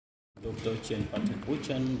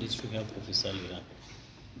DHO District Health Officer Lira.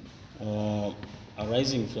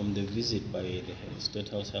 Arising from the visit by the State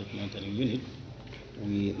Health Monitoring Unit,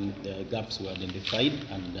 the gaps were identified,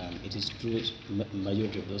 and it is true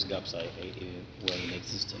majority of those gaps were in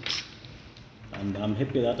existence. And I'm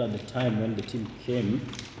happy that at the time when the team came,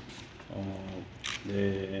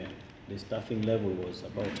 the staffing level was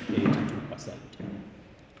about 82%.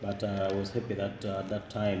 But I was happy that at that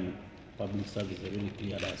time public service really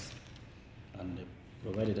cleared us and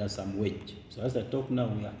provided us some wage. So as I talk now,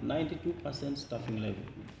 we are 92% staffing level.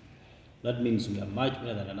 That means we are much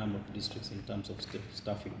better than a number of districts in terms of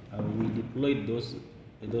staffing. We deployed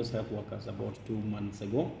those health workers about 2 months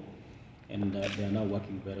ago, and they are now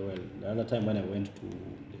working very well. The other time when I went to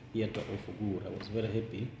the theatre of Ogur, I was very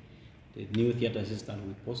happy. The new theatre assistant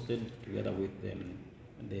we posted together with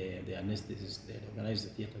the anesthetist, they organized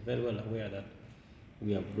the theatre very well, aware that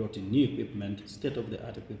we have brought in new equipment,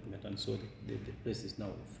 state-of-the-art equipment, and so the place is now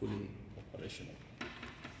fully operational.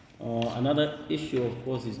 Another issue, of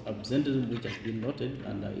course, is absenteeism, which has been noted,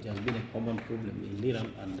 and it has been a common problem in Lira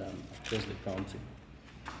and across the country.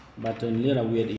 But in Lira, we had